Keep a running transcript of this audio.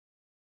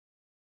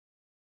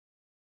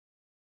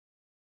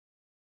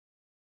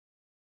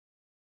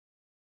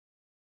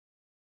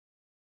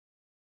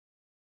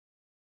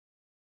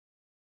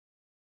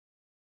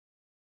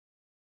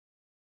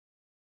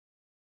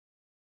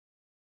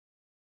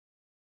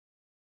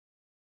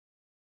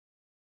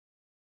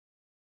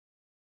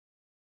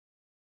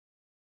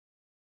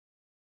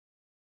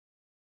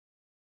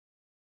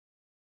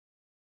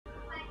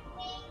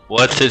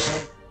What's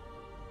his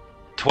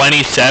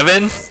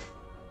 27?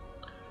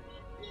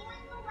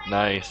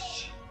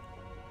 Nice.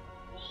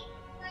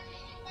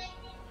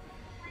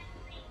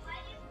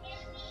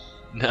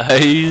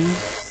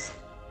 Nice.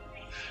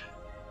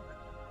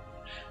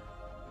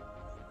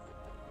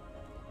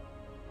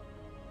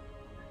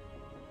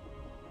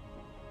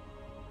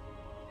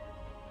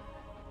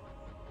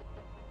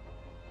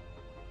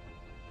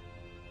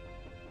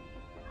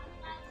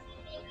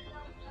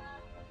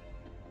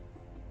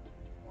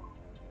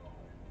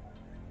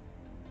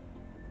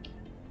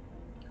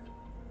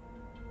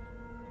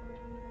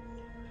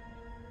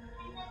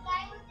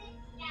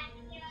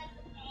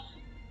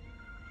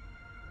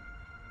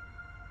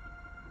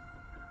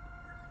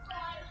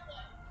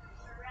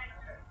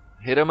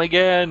 Hit him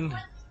again.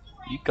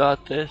 You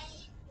got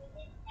this.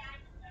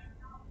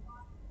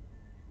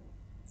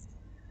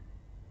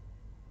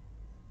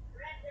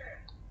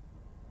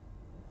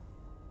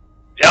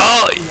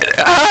 Oh,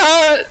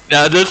 yeah.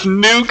 Now just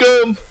nuke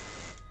him.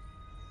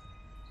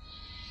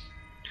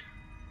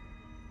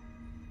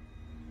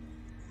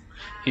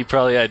 He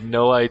probably had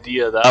no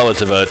idea that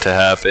was about to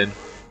happen.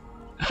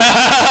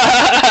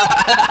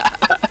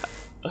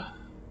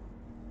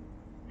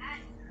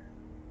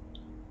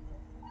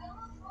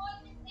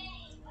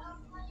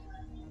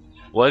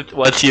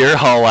 What's your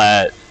hull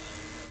at?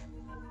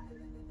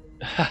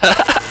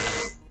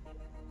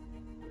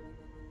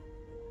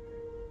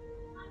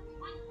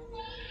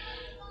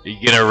 Are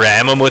you gonna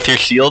ram them with your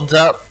shields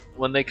up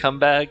when they come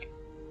back?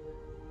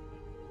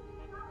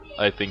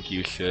 I think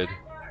you should.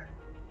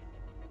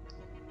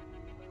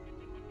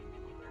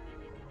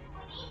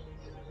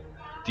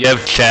 Do you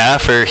have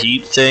chaff or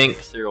heat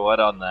sinks or what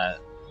on that?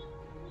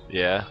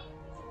 Yeah.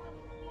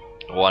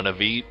 One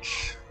of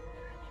each.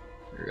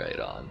 Right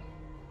on.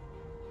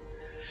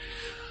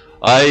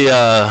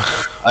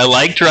 I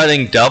liked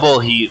running double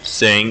heat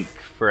sink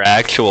for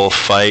actual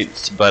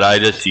fights, but I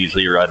just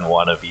usually run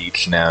one of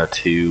each now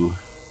too.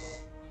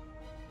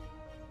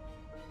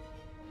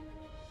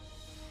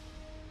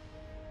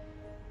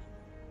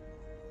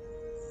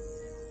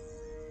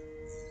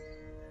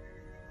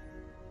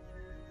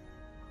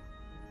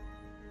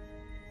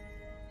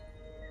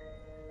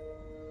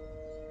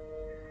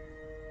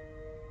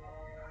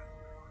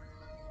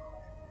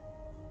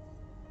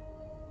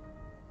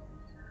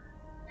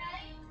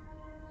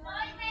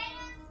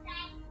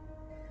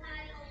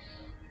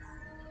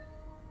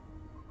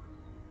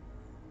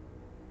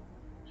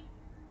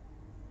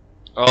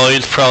 Oh,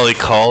 he's probably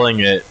calling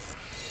it.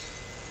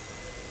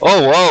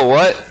 Oh, whoa,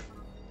 what?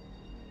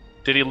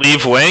 Did he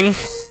leave wing?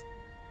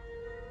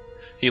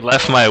 He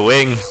left my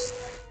wing.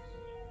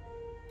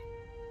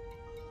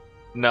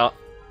 No.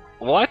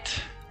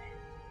 What?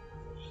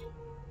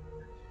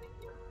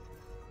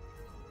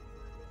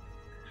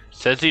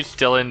 Says he's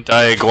still in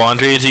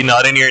Diaguandri. Is he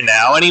not in here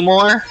now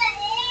anymore?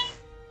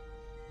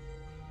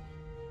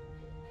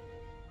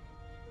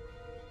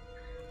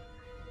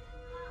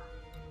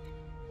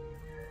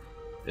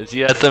 Is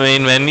he at the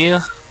main menu?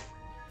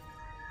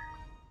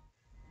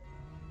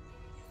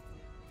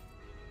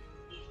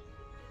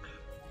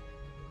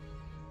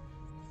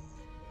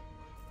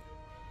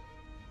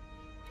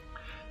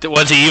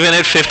 Was he even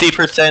at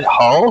 50%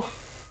 hull?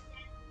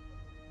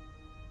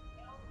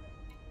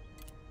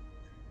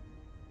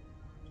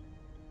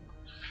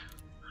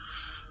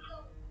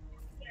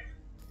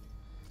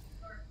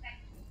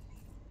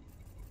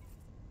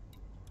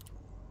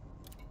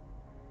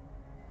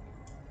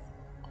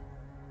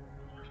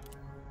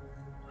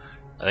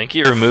 I think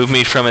he removed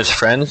me from his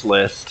friends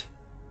list.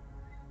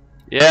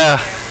 Yeah.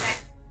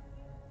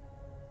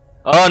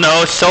 Oh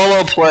no,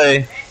 solo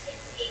play.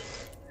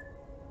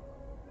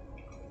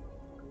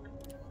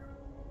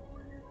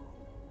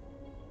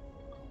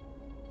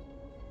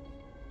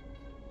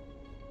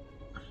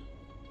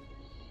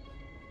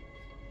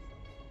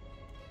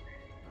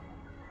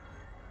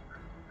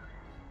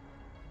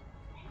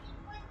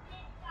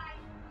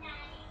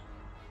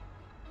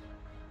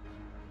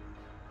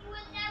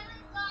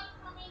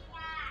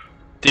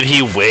 Did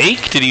he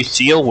wake? Did he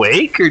see a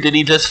wake? Or did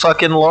he just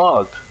fucking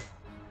log?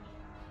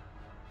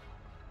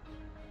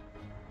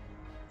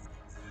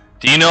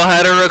 Do you know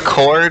how to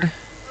record?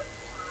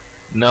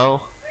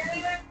 No?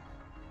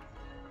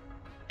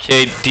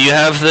 Okay, do you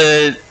have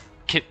the...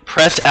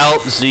 Press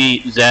Alt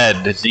Z,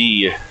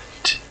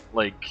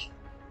 like...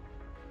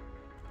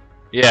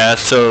 Yeah,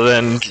 so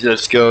then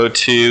just go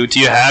to... Do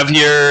you have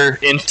your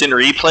instant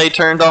replay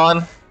turned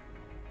on?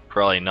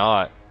 Probably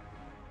not.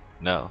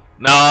 No.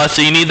 No,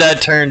 so you need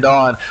that turned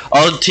on.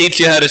 I'll teach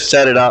you how to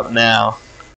set it up now.